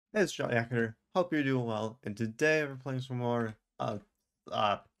Hey, it's Jolly here. Hope you're doing well. And today we're playing some more. Uh.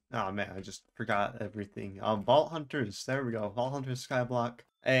 Oh man, I just forgot everything. Vault Hunters. There we go. Vault Hunters Skyblock.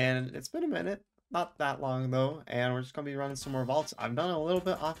 And it's been a minute, not that long though. And we're just gonna be running some more vaults. I've done a little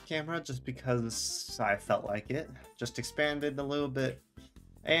bit off camera just because I felt like it. Just expanded a little bit.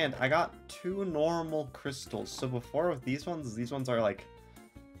 And I got two normal crystals. So before with these ones are like,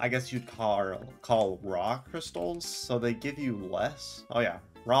 I guess you'd call raw crystals. So they give you less. Oh yeah,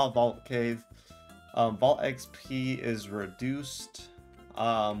 raw vault cave. Vault XP is reduced.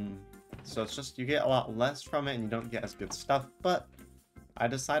 So it's just you get a lot less from it and you don't get as good stuff. But I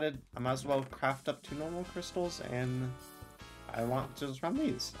decided I might as well craft up two normal crystals and I want to just run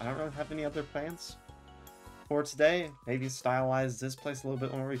these. I don't really have any other plans for today. Maybe stylize this place a little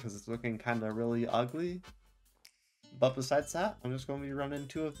bit more because it's looking kind of really ugly. But besides that, I'm just going to be running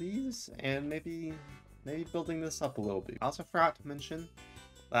two of these and maybe building this up a little bit. I also forgot to mention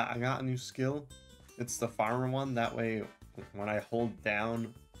that I got a new skill. It's the farmer one. That way, when I hold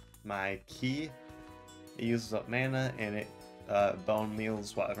down my key, it uses up mana and it bone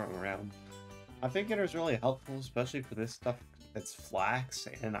meals whatever I'm around. I think it is really helpful, especially for this stuff. It's flax,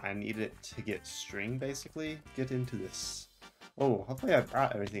 and I need it to get string, basically. Get into this. Oh, hopefully I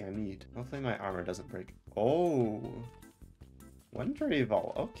brought everything I need. Hopefully my armor doesn't break. Oh, Wintry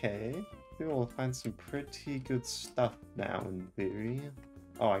Vault. Okay. Maybe we'll find some pretty good stuff now, in theory.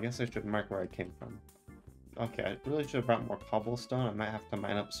 Oh, I guess I should mark where I came from. Okay, I really should have brought more cobblestone. I might have to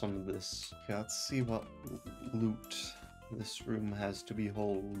mine up some of this. Okay, let's see what loot this room has to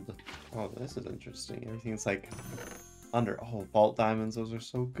behold. Oh, this is interesting. Everything's like under. Oh, vault diamonds, those are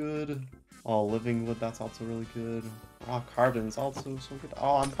so good. Oh, living wood, that's also really good. Oh, carbon's also so good.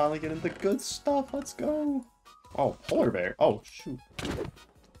 Oh, I'm finally getting the good stuff. Let's go. Oh, polar bear. Oh, shoot.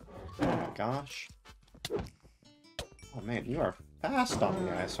 Oh my gosh. Oh man, you are fast on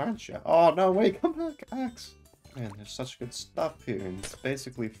the ice, aren't you? Oh no, wait, come back, Axe. Man, there's such good stuff here, and it's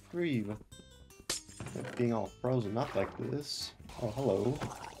basically free with it being all frozen up like this. Oh, hello.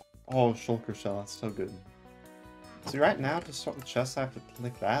 Oh, shulker shell, that's so good. See, right now, to sort the chest, I have to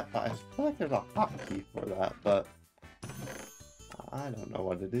click that, but I feel like there's a hotkey for that, but I don't know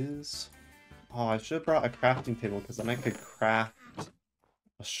what it is. Oh, I should have brought a crafting table, because then I could craft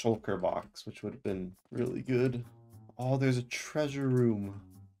a shulker box, which would have been really good. Oh, there's a treasure room.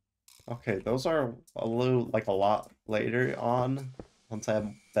 Okay, those are a lot later on, once I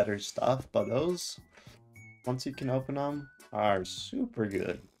have better stuff, but those, once you can open them, are super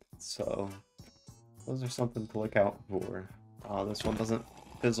good. So, those are something to look out for. Oh, this one doesn't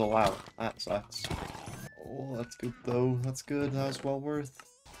fizzle out. That sucks. Oh, that's good though. That's good. That was well worth.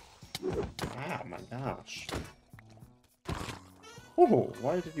 Ah, my gosh. Oh,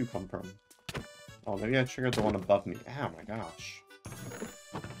 where did you come from? Oh, maybe I triggered the one above me. Oh my gosh.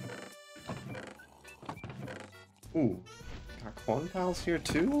 Ooh, got corn tiles here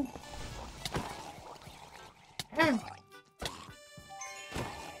too? Ah.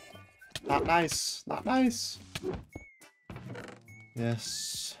 Not nice, not nice.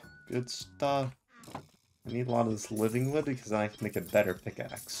 Yes, good stuff. I need a lot of this living wood because then I can make a better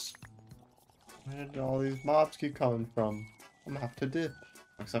pickaxe. Where did all these mobs keep coming from? I'm gonna have to dip.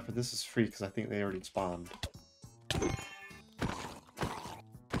 Except for this is free because I think they already spawned.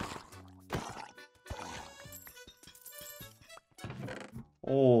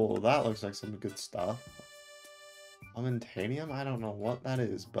 Oh, that looks like some good stuff. Momentanium? I don't know what that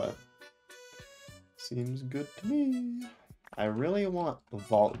is, but seems good to me. I really want the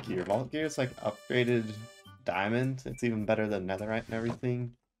Vault Gear. Vault Gear is like upgraded diamond. It's even better than netherite and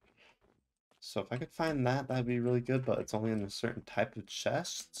everything. So if I could find that, that'd be really good, but it's only in a certain type of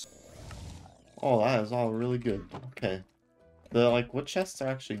chests. Oh, that is all really good. Okay. What chests are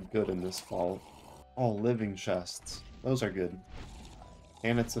actually good in this vault? Oh, living chests. Those are good.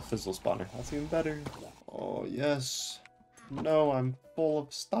 And it's a fizzle spawner. That's even better. Oh, yes. No, I'm full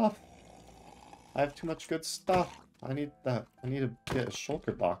of stuff. I have too much good stuff. I need that. I need to get a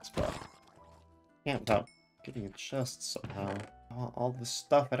shulker box, but I can't without getting a chest somehow. I want all this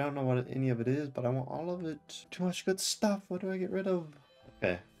stuff. I don't know what any of it is, but I want all of it. Too much good stuff. What do I get rid of?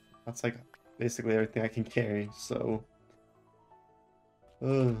 Okay. That's like basically everything I can carry, so...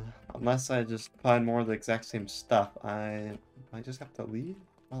 unless I just find more of the exact same stuff, I might just have to leave?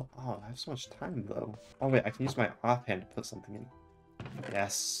 Well, oh, I have so much time, though. Oh, wait, I can use my offhand to put something in.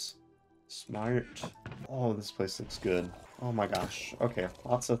 Yes. Smart. Oh, this place looks good. Oh my gosh. Okay,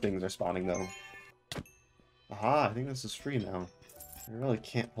 lots of things are spawning, though. Aha, I think this is free now. I really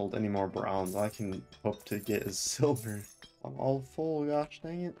can't hold any more browns. All I can hope to get is silver. I'm all full, gosh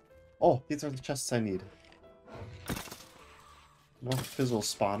dang it. Oh, these are the chests I need. No fizzle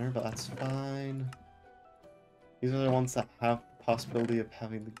spawner, but that's fine. These are the ones that have the possibility of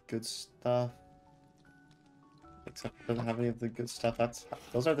having the good stuff. Except it doesn't have any of the good stuff.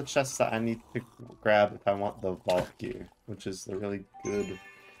 Those are the chests that I need to grab if I want the vault gear, which is the really good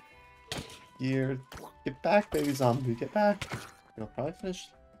gear. Get back, baby zombie, get back. I'll probably finish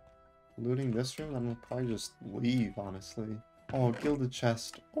looting this room, then we'll probably just leave, honestly. Oh, gilded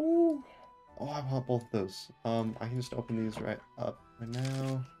chest. Oh, I want both of those. I can just open these right up right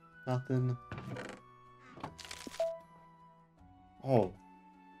now. Nothing. Oh,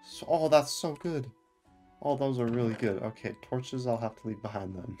 that's so good. Oh, those are really good. Okay, torches I'll have to leave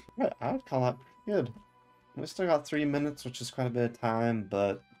behind then. Right, I would call that pretty good. We still got 3 minutes, which is quite a bit of time,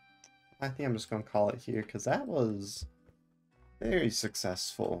 but I think I'm just gonna call it here because that was very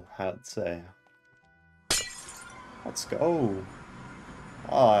successful, I'd say. Let's go.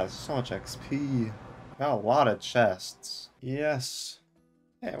 Oh, so much XP. Got a lot of chests. Yes.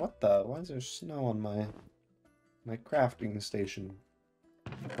 Hey, what the? Why is there snow on my crafting station?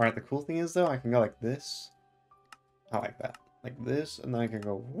 Alright, the cool thing is though, I can go like this. I like that. Like this, and then I can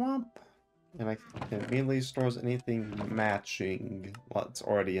go whomp. And I can immediately stores anything matching what's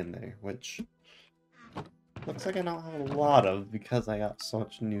already in there, which looks like I don't have a lot of because I got so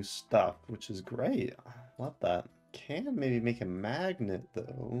much new stuff, which is great. I love that. Can maybe make a magnet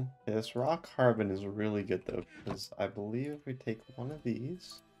though. Yeah, this raw carbon is really good though, because I believe if we take one of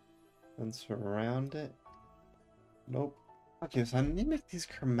these and surround it. Nope. Okay, so I need to make these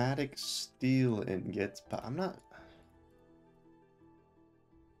chromatic steel ingots, but I'm not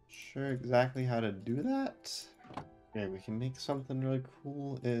sure exactly how to do that. Okay, we can make something really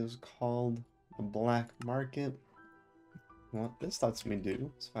cool. It is called a black market. What this lets me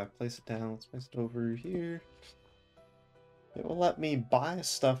do, so if I place it down, let's place it over here. It will let me buy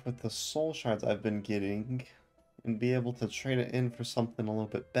stuff with the soul shards I've been getting and be able to trade it in for something a little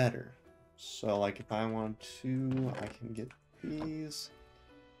bit better. So like if I want to, I can get these.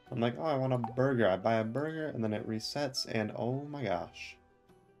 I'm like, oh, I want a burger. I buy a burger and then it resets and oh my gosh.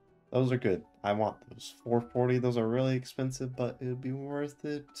 Those are good. I want those. 440, those are really expensive, but it would be worth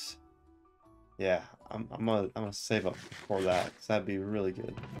it. Yeah, I'm gonna save up for that, because that'd be really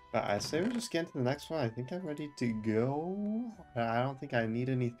good. But I say we just get into the next one. I think I'm ready to go. I don't think I need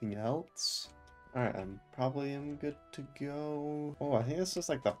anything else. Alright, I'm probably good to go. Oh, I think this is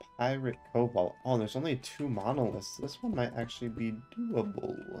like the Pirate Cobalt. Oh, there's only 2 monoliths. This one might actually be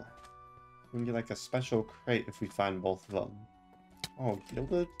doable. We can get like a special crate if we find both of them. Oh,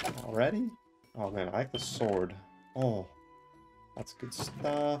 gilded already? Oh man, I like the sword. Oh, that's good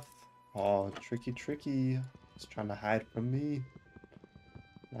stuff. Oh, tricky. He's trying to hide from me.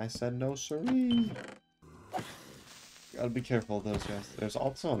 I said no, siree. Gotta be careful of those guys. There's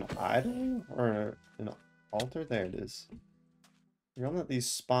also an idol or an altar. There it is. You're gonna let these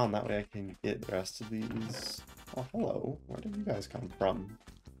spawn, that way I can get the rest of these. Oh, hello. Where did you guys come from?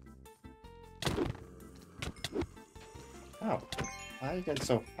 Ow. Why are you getting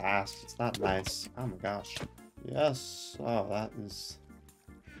so fast? It's not nice. Oh my gosh. Yes. Oh, that is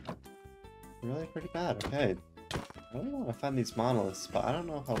really pretty bad. Okay. I really want to find these monoliths, but I don't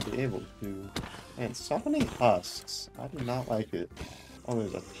know if I'll be able to. Man, so many husks. I do not like it. Oh,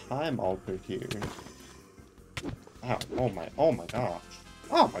 there's a time altar here. Ow. Oh my gosh.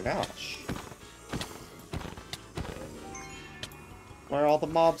 Oh my gosh. Where are all the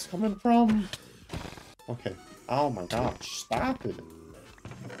mobs coming from? Okay. Oh my gosh. Stop it.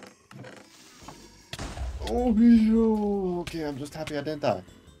 Oh, okay. I'm just happy I didn't die.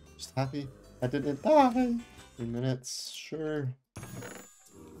 Just happy I didn't die. 3 minutes. Sure.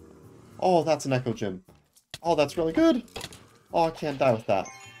 Oh, that's an echo gem. Oh, that's really good. Oh, I can't die with that.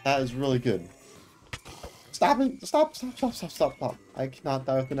 That is really good. Stop it! Stop! I cannot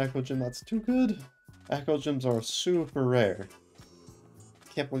die with an echo gem. That's too good. Echo gems are super rare.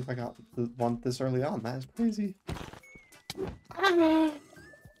 Can't believe I got one this early on. That is crazy. Ah!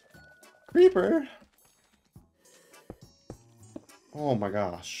 Creeper! Oh my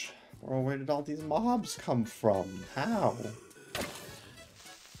gosh. Oh, where did all these mobs come from? How?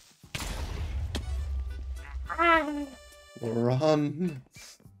 Run!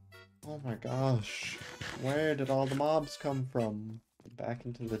 Oh my gosh. Where did all the mobs come from? Back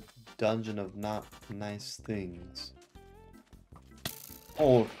into the dungeon of not nice things.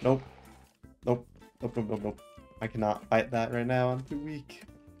 Oh, nope. Nope. I cannot fight that right now. I'm too weak.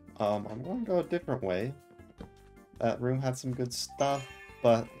 I'm going to go a different way. That room had some good stuff,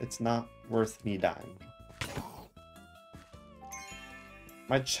 but it's not worth me dying.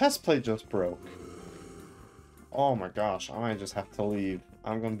 My chest plate just broke. Oh my gosh, I might just have to leave.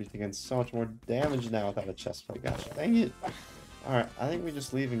 I'm going to be taking so much more damage now without a chest plate. Gosh, dang it. Alright, I think we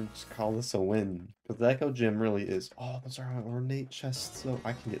just leave and just call this a win. Because the Echo Gym really is... Oh, those are ornate chests, though.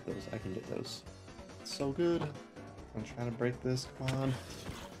 I can get those. I can get those. It's so good. I'm trying to break this. Come on.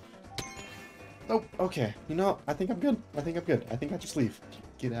 Nope. Okay. You know, I think I'm good. I think I'm good. I think I just leave.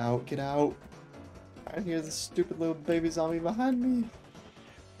 Get out. Get out. I hear this stupid little baby zombie behind me.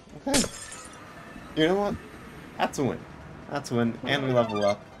 Okay. You know what? That's a win. That's a win. And we level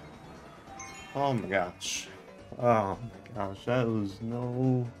up. Oh my gosh. Oh my gosh. That was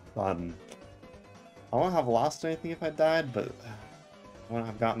no fun. I wouldn't have lost anything if I died, but I wouldn't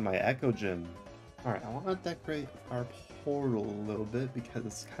have gotten my Echo Gym. Alright, I want to decorate our portal a little bit because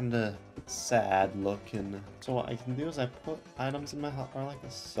it's kind of sad looking. So what I can do is I put items in my hotbar like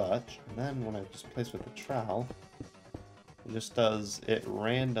such, and then when I just place with the trowel, it just does it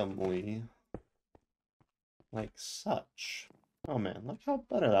randomly like such. Oh man, look how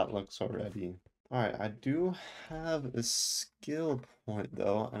better that looks already. Alright, I do have a skill point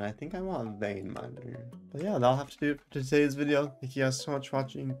though, and I think I want Vein Miner. But yeah, that'll have to do it for today's video. Thank you guys so much for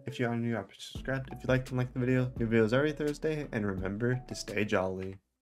watching. If you are new, subscribe. If you liked and like the video, new videos every Thursday, and remember to stay jolly.